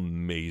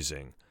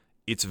amazing.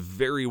 It's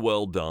very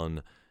well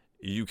done.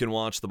 You can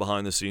watch the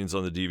behind the scenes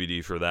on the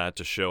DVD for that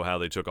to show how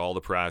they took all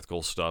the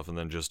practical stuff and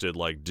then just did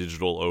like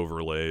digital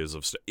overlays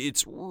of stuff.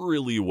 It's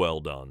really well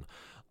done.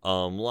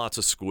 Lots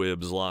of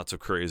squibs, lots of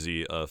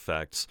crazy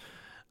effects.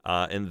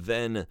 And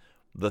then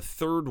the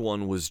third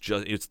one was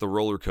it's the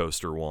roller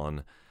coaster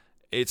one.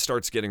 it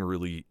starts getting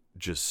really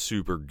just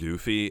super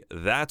goofy.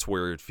 That's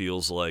where it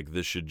feels like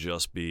this should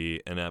just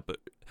be an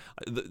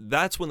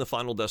that's when the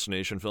Final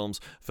Destination films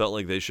felt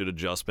like they should have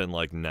just been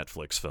like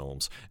Netflix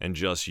films and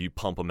just you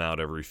pump them out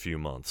every few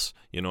months.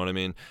 You know what I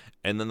mean?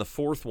 And then the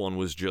fourth one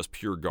was just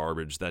pure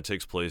garbage that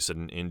takes place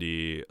in an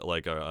Indy,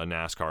 like a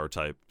NASCAR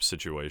type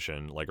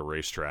situation, like a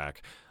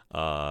racetrack.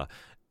 And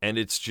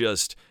it's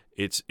just,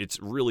 it's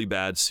really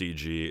bad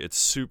CG. It's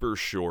super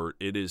short.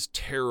 It is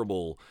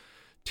terrible.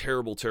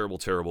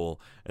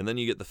 And then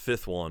you get the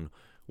fifth one,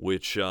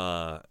 which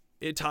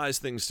it ties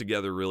things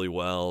together really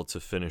well to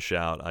finish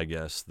out, I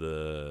guess,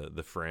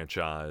 the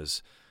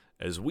franchise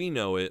as we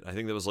know it. I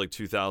think that was like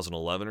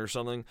 2011 or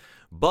something.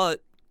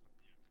 But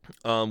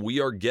we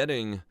are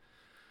getting,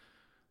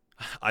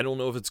 I don't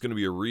know if it's going to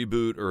be a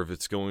reboot or if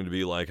it's going to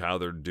be like how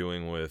they're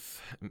doing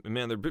with,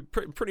 man, they're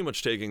pretty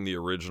much taking the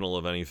original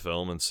of any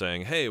film and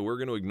saying, hey, we're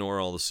going to ignore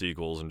all the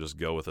sequels and just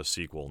go with a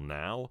sequel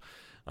now.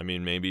 I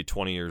mean, maybe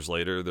 20 years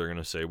later, they're going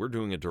to say, we're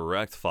doing a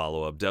direct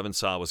follow-up. Devon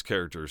Sawa's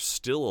character is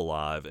still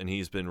alive, and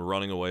he's been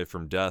running away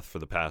from death for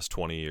the past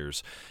 20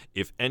 years.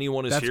 If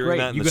anyone is hearing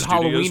that in the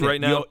studios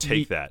right now,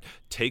 take that.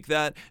 Take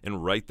that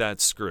and write that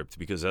script,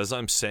 because as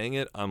I'm saying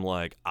it, I'm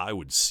like, I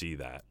would see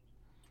that.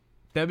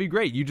 That'd be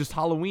great. You just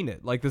Halloween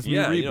it, like this new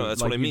reboot. You know,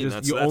 that's like what I mean.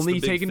 You only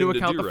take into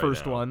account the right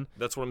first now. one.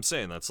 That's what I'm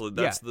saying.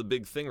 That's the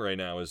big thing right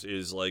now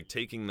is like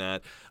taking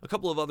that. A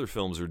couple of other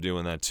films are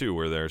doing that too,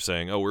 where they're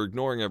saying, "Oh, we're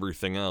ignoring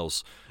everything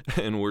else,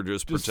 and we're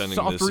just pretending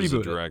this is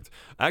a direct."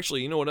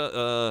 Actually, you know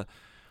what?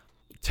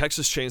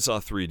 Texas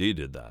Chainsaw 3D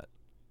did that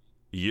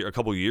a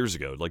couple of years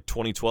ago, like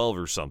 2012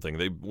 or something.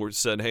 They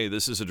said, "Hey,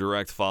 this is a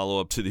direct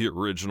follow-up to the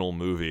original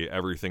movie.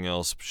 Everything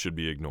else should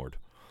be ignored."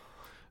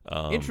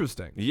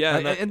 Interesting. Yeah,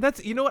 and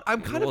that's, you know what,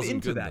 I'm kind of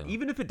into that. Though.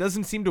 Even if it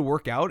doesn't seem to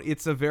work out,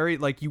 it's a very,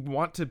 like, you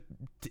want to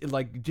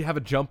like have a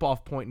jump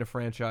off point in a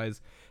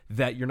franchise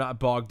that you're not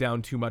bogged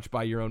down too much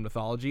by your own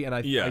mythology. And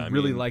I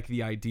really like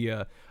the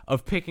idea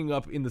of picking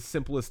up in the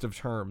simplest of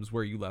terms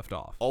where you left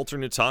off.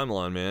 Alternate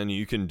timeline, man.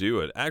 You can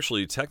do it.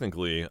 Actually,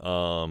 technically,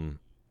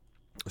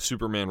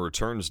 Superman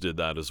Returns did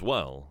that as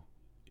well.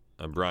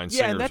 Bryan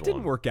Singer's and that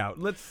didn't one. work out.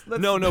 Let's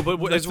no,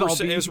 but as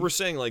we're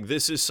saying, like,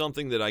 this is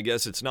something that I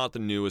guess it's not the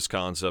newest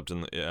concept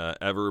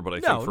ever, but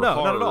I think for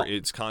horror,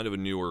 it's kind of a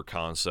newer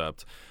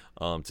concept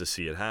to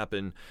see it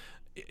happen.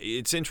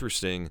 It's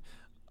interesting.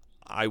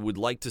 I would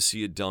like to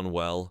see it done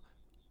well.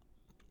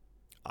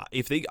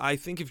 I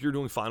think if you're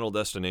doing Final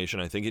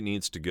Destination, I think it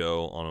needs to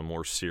go on a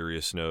more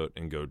serious note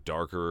and go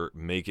darker,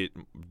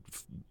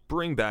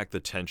 bring back the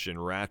tension,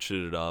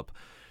 ratchet it up.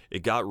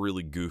 It got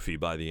really goofy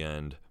by the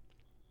end.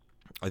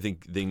 I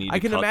think they need to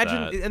cut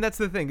that. And that's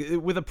the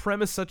thing. With a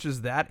premise such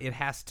as that, it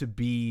has to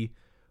be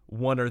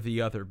one or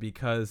the other,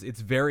 because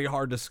it's very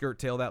hard to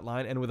skirt-tail that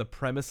line. And with a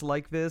premise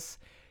like this,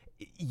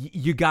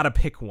 you got to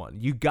pick one.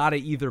 You got to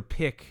either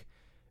pick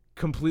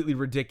completely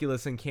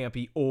ridiculous and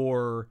campy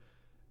or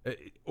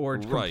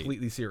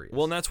completely serious.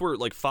 Well, and that's where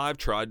like 5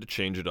 tried to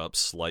change it up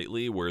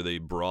slightly, where they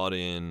brought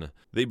in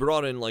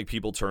like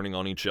people turning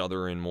on each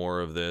other and more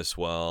of this,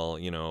 well,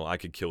 you know, I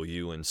could kill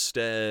you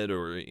instead,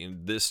 or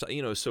this,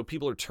 you know, so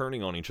people are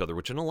turning on each other,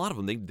 which in a lot of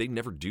them they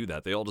never do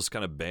that. They all just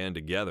kind of band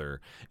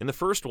together. In the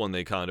first one,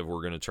 they kind of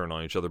were going to turn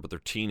on each other, but they're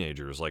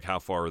teenagers. Like, how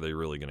far are they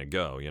really going to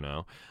go, you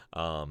know?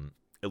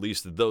 At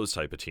least those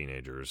type of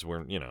teenagers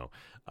were, you know.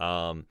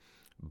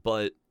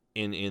 But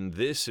in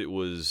this, it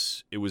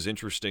was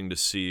interesting to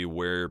see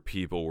where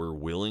people were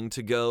willing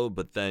to go,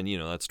 but then, you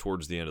know, that's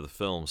towards the end of the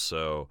film,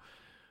 so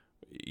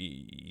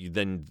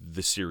then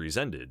the series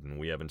ended, and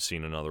we haven't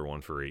seen another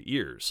one for 8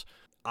 years.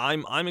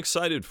 I'm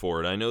excited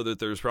for it. I know that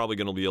there's probably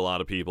going to be a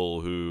lot of people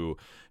who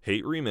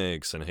hate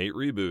remakes and hate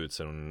reboots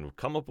and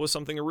come up with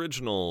something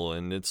original,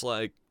 and it's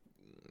like,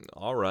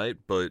 all right,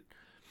 but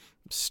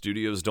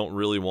studios don't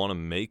really want to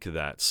make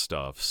that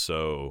stuff,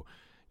 so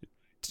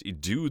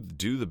do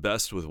the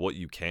best with what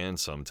you can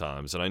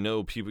sometimes. And I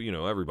know people, you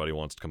know, everybody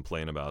wants to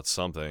complain about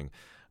something.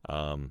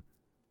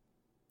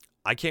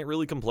 I can't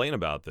really complain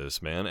about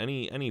this, man.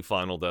 Any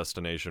Final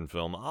Destination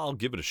film, I'll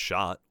give it a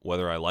shot,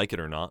 whether I like it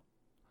or not.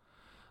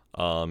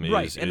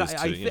 Right, and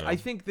I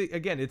think that,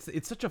 again,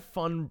 it's such a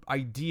fun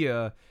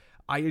idea.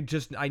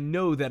 I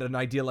know that an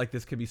idea like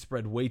this can be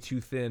spread way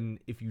too thin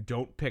if you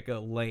don't pick a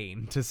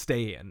lane to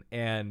stay in,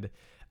 and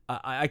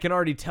I can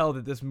already tell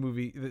that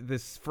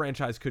this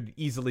franchise could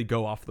easily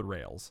go off the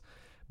rails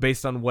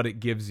based on what it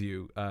gives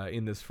you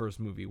in this first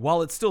movie.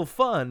 While it's still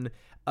fun,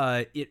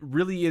 it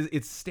really is.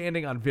 It's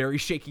standing on very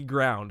shaky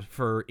ground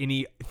for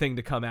anything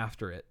to come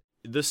after it.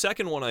 The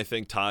second one, I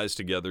think, ties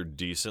together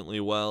decently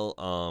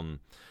well,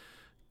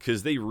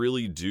 because they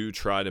really do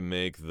try to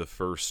make the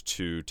first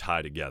two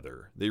tie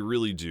together. They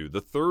really do.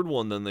 The third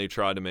one, then they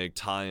try to make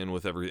tie in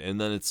with everything,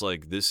 and then it's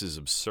like, this is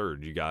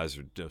absurd. You guys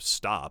are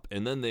stop.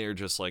 And then they are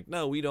just like,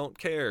 no, we don't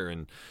care.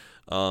 And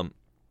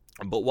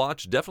But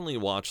definitely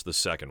watch the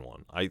second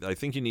one. I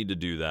think you need to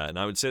do that. And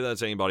I would say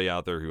that's anybody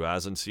out there who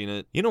hasn't seen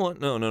it. You know what?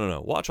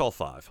 No. Watch all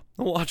 5.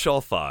 Watch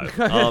all 5.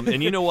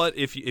 And you know what?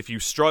 If you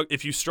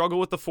struggle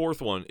with the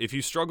fourth one,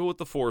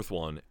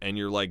 and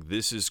you're like,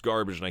 this is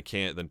garbage and I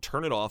can't, then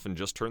turn it off and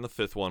just turn the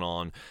 5th one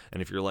on.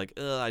 And if you're like,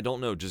 I don't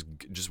know,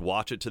 just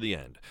watch it to the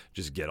end.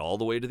 Just get all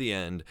the way to the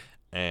end.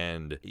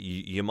 And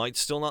you might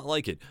still not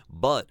like it,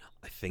 but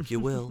I think you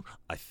will.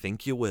 I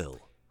think you will.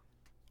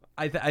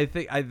 I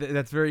think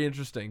that's very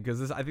interesting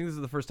because I think this is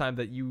the first time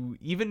that you,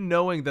 even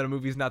knowing that a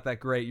movie's not that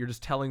great, you're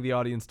just telling the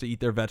audience to eat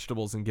their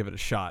vegetables and give it a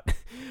shot.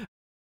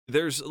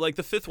 There's like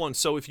the 5th one.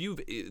 So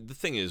the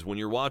thing is, when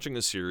you're watching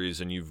a series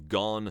and you've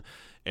gone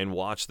and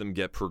watched them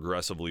get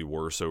progressively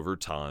worse over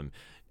time,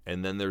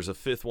 and then there's a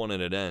 5th one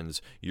and it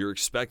ends, you're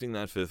expecting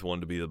that 5th one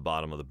to be the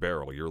bottom of the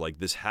barrel. You're like,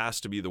 this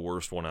has to be the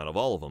worst one out of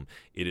all of them.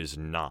 It is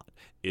not.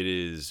 It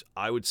is,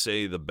 I would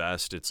say, the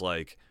best. It's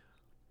like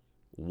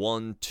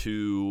 1,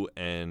 2,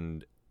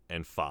 and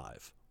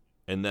 5,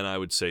 and then I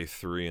would say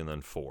 3 and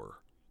then 4.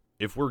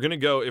 If we're gonna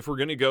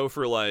go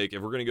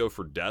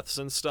for deaths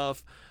and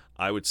stuff,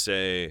 I would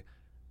say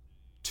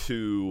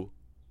 2,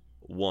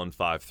 1,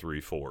 5,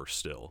 3, 4.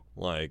 Still,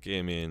 like,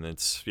 I mean,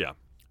 it's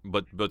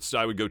but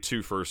I would go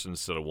 2 first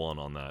instead of 1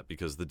 on that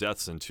because the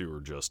deaths in 2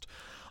 are just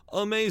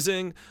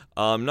amazing.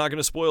 I'm not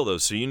gonna spoil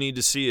those, so you need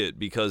to see it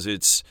because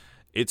it's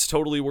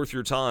totally worth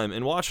your time.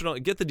 And watch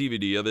it get the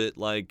DVD of it,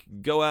 like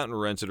go out and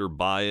rent it or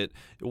buy it.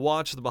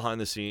 Watch the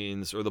behind the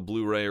scenes or the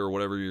Blu-ray or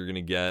whatever you're going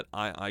to get.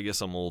 I guess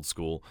I'm old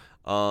school.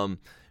 But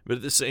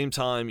at the same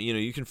time,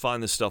 you can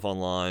find this stuff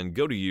online.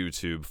 Go to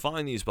YouTube,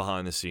 find these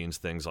behind the scenes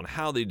things on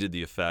how they did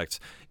the effects.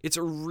 It's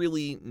a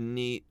really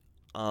neat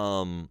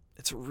behind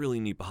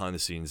the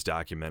scenes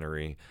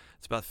documentary.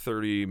 It's about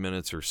 30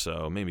 minutes or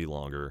so, maybe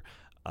longer.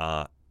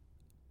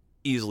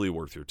 Easily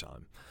worth your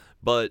time.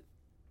 But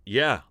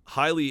yeah,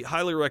 highly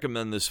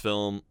recommend this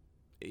film.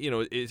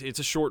 It's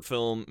a short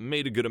film,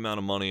 made a good amount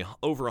of money,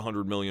 over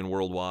 $100 million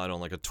worldwide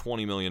on like a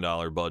 $20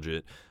 million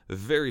budget.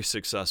 Very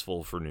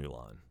successful for New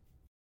Line.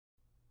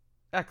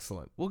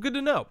 Excellent. Well, good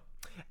to know.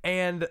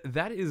 And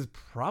that is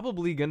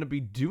probably going to be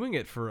doing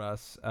it for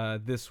us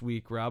this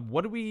week, Rob.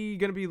 What are we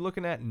going to be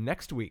looking at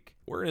next week?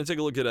 We're going to take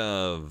a look at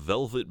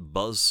Velvet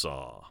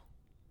Buzzsaw.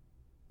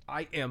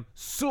 I am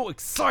so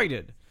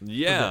excited.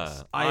 Yeah, for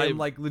this. I am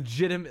like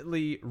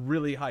legitimately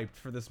really hyped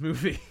for this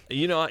movie.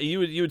 You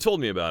had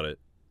told me about it,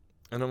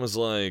 and I was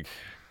like,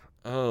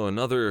 oh,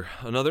 another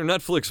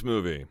Netflix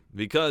movie.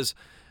 Because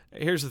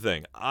here's the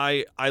thing,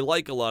 I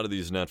like a lot of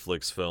these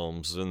Netflix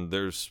films, and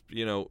there's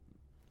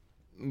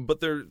but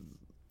they're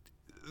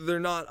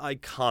not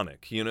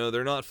iconic.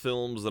 They're not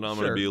films that I'm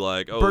going to be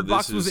like, oh, Bird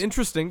Box was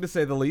interesting to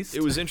say the least.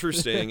 It was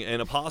interesting,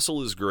 and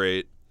Apostle is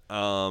great.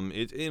 Some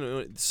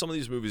of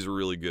these movies are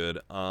really good.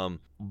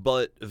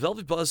 But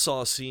Velvet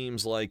Buzzsaw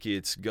seems like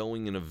it's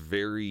going in a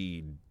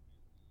very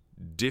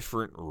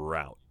different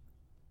route.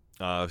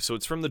 So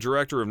it's from the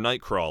director of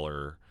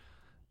Nightcrawler.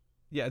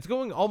 Yeah, it's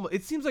going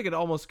it seems like it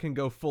almost can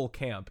go full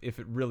camp if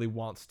it really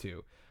wants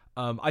to.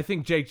 I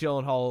think Jake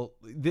Gyllenhaal,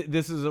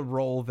 this is a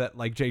role that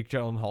like Jake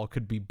Gyllenhaal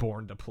could be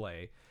born to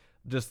play.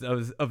 Just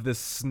of this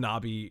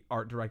snobby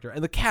art director.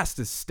 And the cast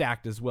is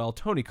stacked as well.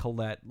 Toni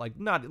Collette,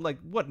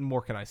 what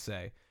more can I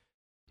say?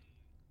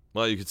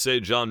 Well, you could say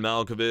John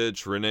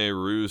Malkovich, Rene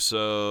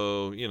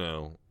Russo,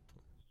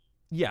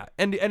 Yeah,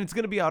 and it's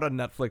going to be out on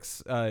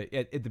Netflix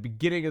at the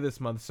beginning of this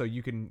month, so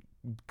you can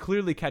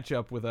clearly catch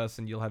up with us,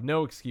 and you'll have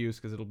no excuse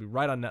because it'll be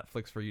right on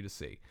Netflix for you to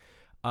see.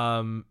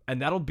 And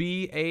that'll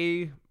be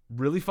a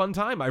really fun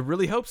time. I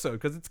really hope so,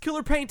 because it's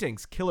killer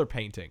paintings.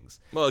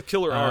 Well,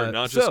 killer art,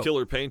 not just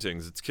killer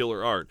paintings. It's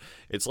killer art.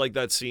 It's like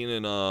that scene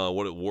in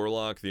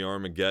Warlock, the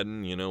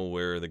Armageddon,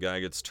 where the guy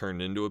gets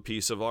turned into a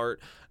piece of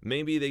art.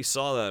 Maybe they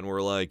saw that and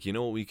were like, you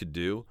know what we could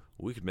do?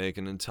 We could make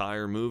an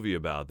entire movie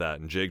about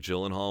that. And Jake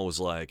Gyllenhaal was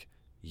like,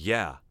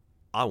 yeah,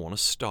 I want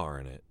to star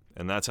in it.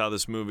 And that's how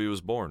this movie was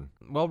born.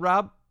 Well,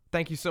 Rob,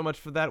 thank you so much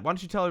for that. Why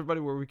don't you tell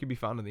everybody where we can be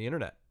found on the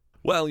internet?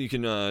 Well, you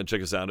can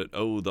check us out at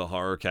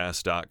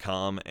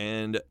ohthehorrorcast.com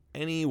and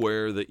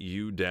anywhere that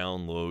you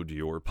download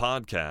your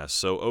podcasts.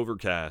 So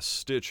Overcast,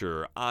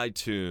 Stitcher,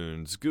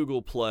 iTunes,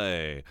 Google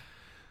Play,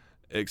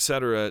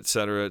 etc.,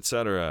 etc.,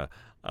 etc.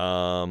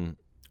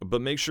 But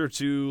make sure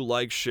to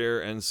like, share,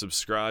 and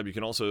subscribe. You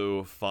can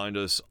also find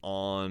us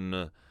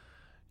on,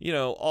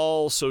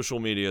 all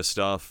social media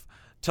stuff.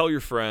 Tell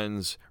your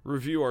friends,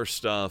 review our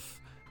stuff,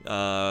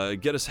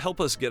 help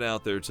us get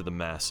out there to the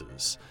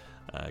masses.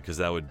 Because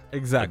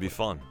that'd be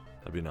fun.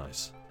 That'd be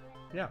nice.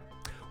 Yeah.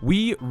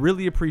 We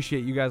really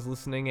appreciate you guys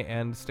listening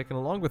and sticking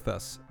along with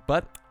us.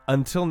 But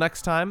until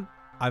next time,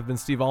 I've been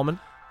Steve Allman.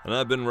 And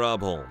I've been Rob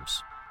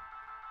Holmes.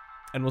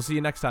 And we'll see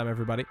you next time,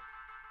 everybody.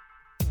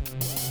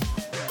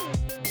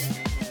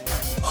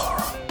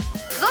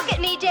 Look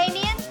at me,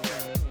 Damien.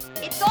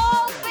 It's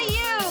all for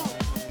you.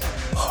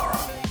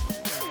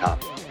 Come,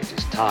 it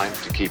is time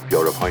to keep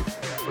your appointment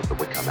with the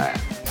Wicker Man.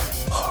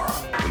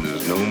 When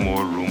there's no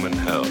more room in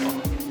hell,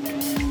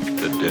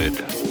 the dead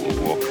will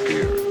walk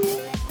here.